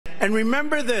And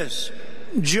remember this,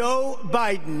 Joe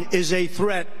Biden is a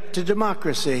threat to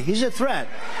democracy. He's a threat.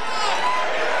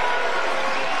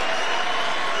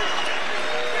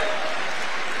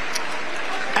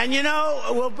 And you know,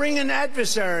 we'll bring in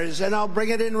adversaries, and I'll bring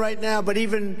it in right now, but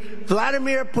even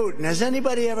Vladimir Putin. Has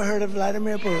anybody ever heard of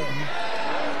Vladimir Putin?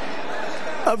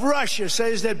 Of Russia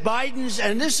says that Biden's,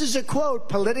 and this is a quote,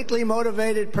 politically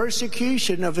motivated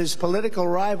persecution of his political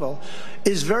rival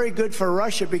is very good for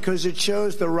Russia because it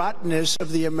shows the rottenness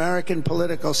of the American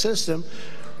political system,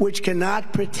 which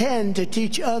cannot pretend to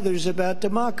teach others about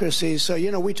democracy. So,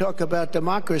 you know, we talk about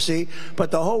democracy,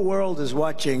 but the whole world is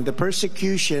watching the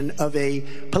persecution of a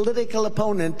political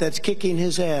opponent that's kicking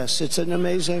his ass. It's an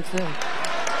amazing thing.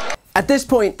 At this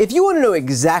point, if you want to know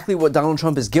exactly what Donald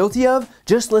Trump is guilty of,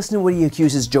 just listen to what he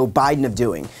accuses Joe Biden of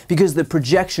doing, because the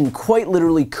projection quite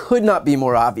literally could not be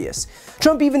more obvious.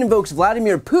 Trump even invokes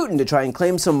Vladimir Putin to try and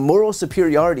claim some moral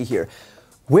superiority here.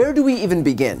 Where do we even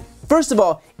begin? First of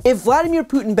all, if Vladimir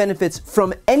Putin benefits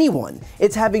from anyone,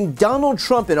 it's having Donald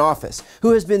Trump in office,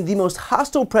 who has been the most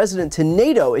hostile president to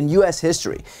NATO in US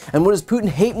history. And what does Putin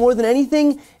hate more than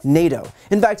anything? NATO.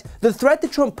 In fact, the threat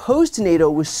that Trump posed to NATO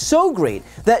was so great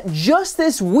that just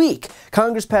this week,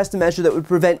 Congress passed a measure that would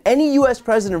prevent any US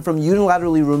president from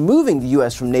unilaterally removing the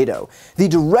US from NATO, the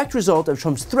direct result of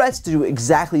Trump's threats to do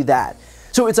exactly that.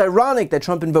 So it's ironic that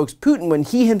Trump invokes Putin when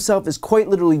he himself is quite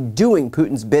literally doing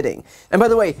Putin's bidding. And by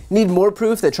the way, need more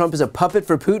proof that Trump is a puppet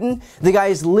for Putin? The guy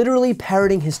is literally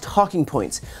parroting his talking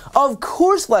points. Of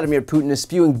course Vladimir Putin is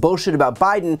spewing bullshit about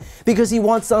Biden because he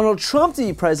wants Donald Trump to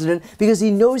be president because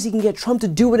he knows he can get Trump to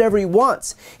do whatever he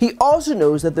wants. He also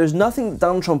knows that there's nothing that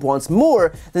Donald Trump wants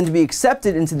more than to be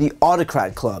accepted into the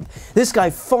autocrat club. This guy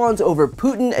fawns over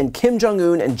Putin and Kim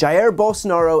Jong-un and Jair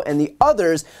Bolsonaro and the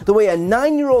others the way a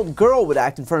 9-year-old girl would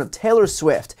act in front of Taylor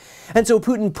Swift. And so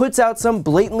Putin puts out some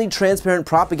blatantly transparent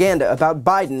propaganda about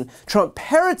Biden. Trump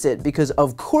parrots it because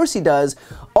of course he does,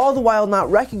 all the while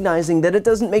not recognizing that it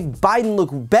doesn't make Biden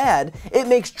look bad, it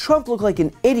makes Trump look like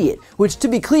an idiot, which, to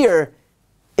be clear,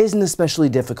 isn't especially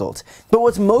difficult. But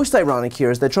what's most ironic here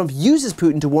is that Trump uses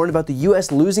Putin to warn about the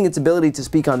US losing its ability to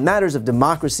speak on matters of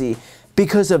democracy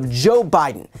because of Joe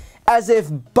Biden. As if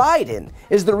Biden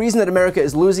is the reason that America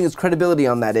is losing its credibility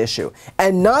on that issue,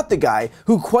 and not the guy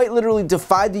who quite literally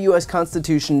defied the US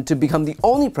Constitution to become the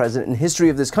only president in history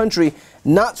of this country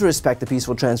not to respect the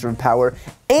peaceful transfer of power,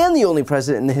 and the only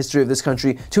president in the history of this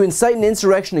country to incite an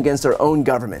insurrection against our own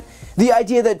government. The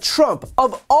idea that Trump,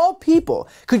 of all people,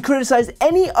 could criticize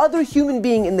any other human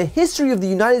being in the history of the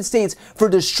United States for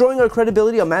destroying our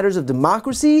credibility on matters of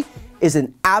democracy is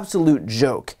an absolute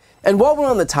joke. And while we're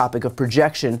on the topic of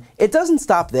projection, it doesn't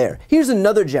stop there. Here's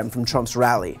another gem from Trump's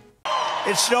rally.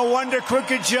 It's no wonder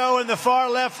Crooked Joe and the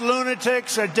far-left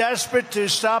lunatics are desperate to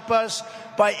stop us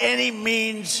by any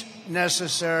means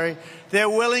necessary. They're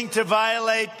willing to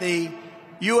violate the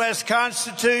U.S.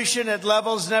 Constitution at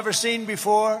levels never seen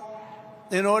before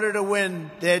in order to win.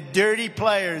 They're dirty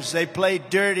players. They play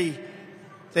dirty.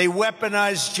 They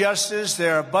weaponize justice.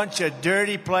 They're a bunch of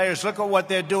dirty players. Look at what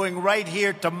they're doing right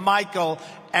here to Michael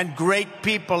and great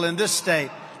people in this state.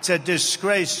 It's a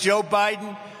disgrace. Joe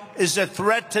Biden is a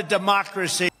threat to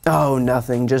democracy. Oh,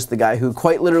 nothing. Just the guy who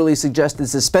quite literally suggested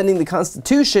suspending the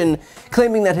Constitution,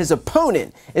 claiming that his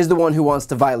opponent is the one who wants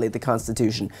to violate the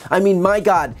Constitution. I mean, my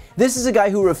God, this is a guy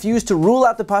who refused to rule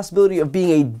out the possibility of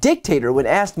being a dictator when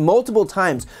asked multiple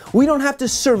times. We don't have to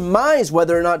surmise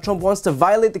whether or not Trump wants to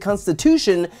violate the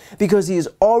Constitution because he is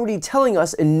already telling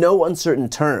us in no uncertain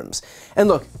terms. And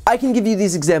look, I can give you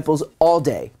these examples all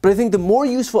day, but I think the more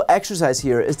useful exercise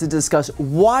here is to discuss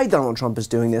why Donald Trump is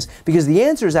doing this, because the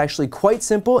answer is actually quite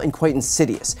simple and quite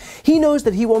insidious. He knows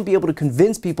that he won't be able to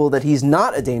convince people that he's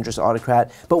not a dangerous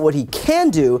autocrat, but what he can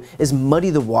do is muddy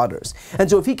the waters. And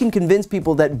so if he can convince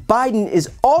people that Biden is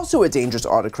also a dangerous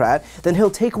autocrat, then he'll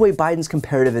take away Biden's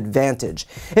comparative advantage.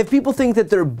 If people think that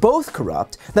they're both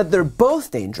corrupt, that they're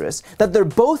both dangerous, that they're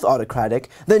both autocratic,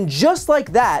 then just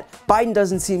like that, Biden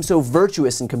doesn't seem so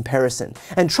virtuous in comparison,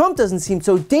 and Trump doesn't seem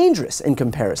so dangerous in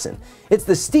comparison. It's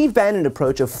the Steve Bannon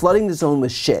approach of flooding the zone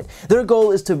with shit. Their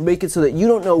goal is to make it so that you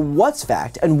don't know what's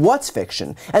fact and what's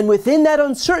fiction, and within that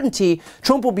uncertainty,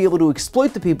 Trump will be able to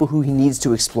exploit the people who he needs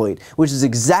to exploit, which is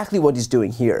exactly what he's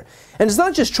doing here. And it's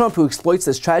not just Trump who exploits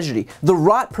this tragedy. The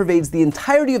rot pervades the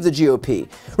entirety of the GOP.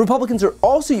 Republicans are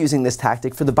also using this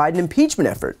tactic for the Biden impeachment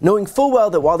effort, knowing full well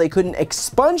that while they couldn't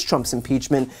expunge Trump's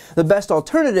impeachment, the best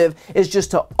alternative is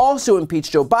just to also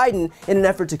impeach Joe Biden in an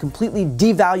effort to completely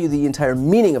devalue the entire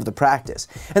meaning of the practice.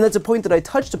 And that's a point that I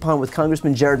touched upon with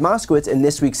Congressman Jared Moskowitz in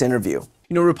this week's interview.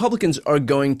 Republicans are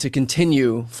going to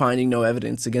continue finding no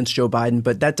evidence against Joe Biden,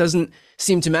 but that doesn't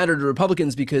seem to matter to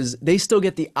Republicans because they still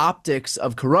get the optics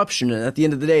of corruption. And at the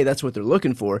end of the day, that's what they're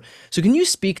looking for. So can you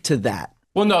speak to that?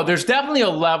 Well, no, there's definitely a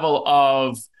level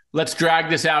of let's drag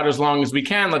this out as long as we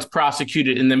can. Let's prosecute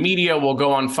it in the media. We'll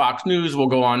go on Fox News. We'll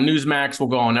go on Newsmax. We'll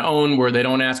go on OWN where they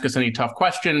don't ask us any tough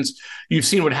questions. You've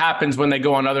seen what happens when they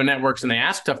go on other networks and they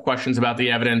ask tough questions about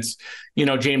the evidence.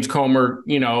 James Comer,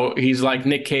 he's like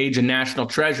Nick Cage and National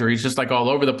Treasure. He's just like all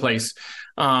over the place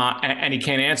and he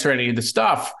can't answer any of the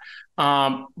stuff.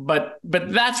 But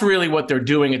that's really what they're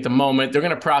doing at the moment. They're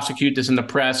going to prosecute this in the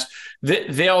press.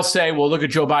 They'll say, well, look at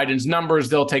Joe Biden's numbers.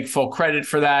 They'll take full credit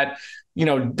for that.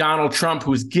 Donald Trump,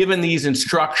 who's given these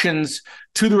instructions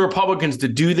to the Republicans to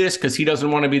do this because he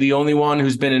doesn't want to be the only one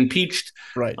who's been impeached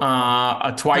right.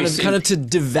 Twice. Kind of to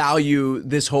devalue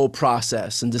this whole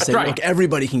process and to say, look,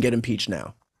 everybody can get impeached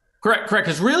now. Correct.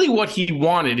 Because really what he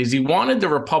wanted the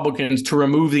Republicans to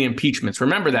remove the impeachments.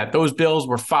 Remember that. Those bills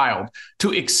were filed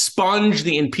to expunge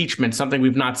the impeachment, something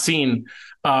we've not seen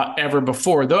ever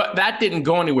before. That didn't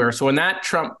go anywhere. So when that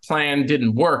Trump plan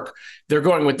didn't work, they're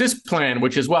going with this plan,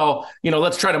 which is,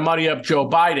 let's try to muddy up Joe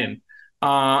Biden.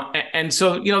 And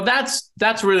so,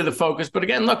 that's really the focus. But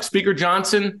again, look, Speaker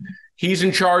Johnson, he's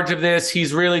in charge of this.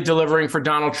 He's really delivering for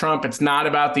Donald Trump. It's not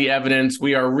about the evidence.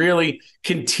 We are really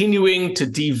continuing to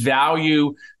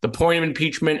devalue the point of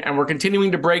impeachment, and we're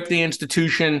continuing to break the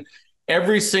institution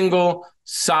every single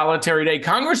solitary day.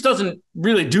 Congress doesn't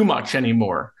really do much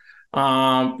anymore.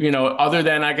 Other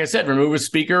than, like I said, remove a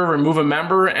speaker, remove a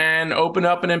member, and open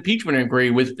up an impeachment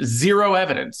inquiry with zero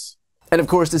evidence. And of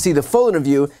course, to see the full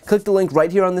interview, click the link right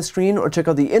here on the screen or check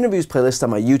out the interviews playlist on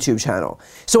my YouTube channel.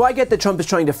 So I get that Trump is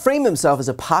trying to frame himself as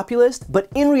a populist, but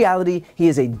in reality, he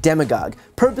is a demagogue,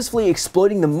 purposefully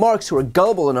exploiting the marks who are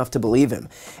gullible enough to believe him.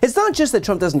 It's not just that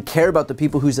Trump doesn't care about the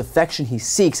people whose affection he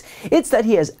seeks, it's that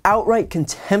he has outright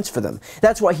contempt for them.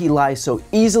 That's why he lies so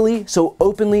easily, so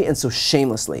openly, and so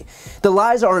shamelessly. The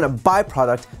lies aren't a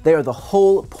byproduct, they are the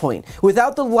whole point.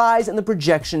 Without the lies and the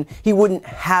projection, he wouldn't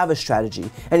have a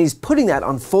strategy, and he's putting that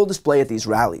on full display at these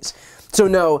rallies. So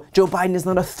no, Joe Biden is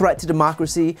not a threat to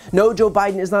democracy. No, Joe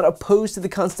Biden is not opposed to the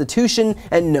Constitution.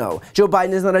 And no, Joe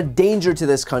Biden is not a danger to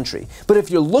this country. But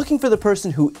if you're looking for the person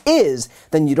who is,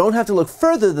 then you don't have to look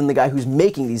further than the guy who's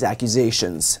making these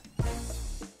accusations.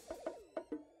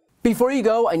 Before you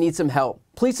go, I need some help.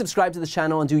 Please subscribe to this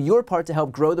channel and do your part to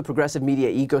help grow the progressive media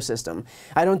ecosystem.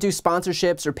 I don't do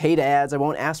sponsorships or paid ads, I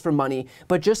won't ask for money,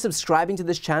 but just subscribing to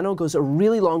this channel goes a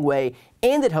really long way,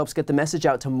 and it helps get the message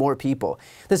out to more people.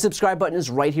 The subscribe button is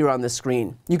right here on the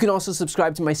screen. You can also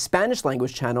subscribe to my Spanish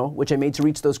language channel, which I made to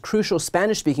reach those crucial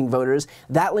Spanish-speaking voters.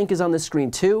 That link is on the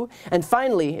screen too. And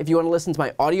finally, if you want to listen to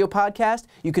my audio podcast,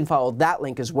 you can follow that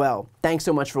link as well. Thanks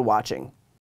so much for watching.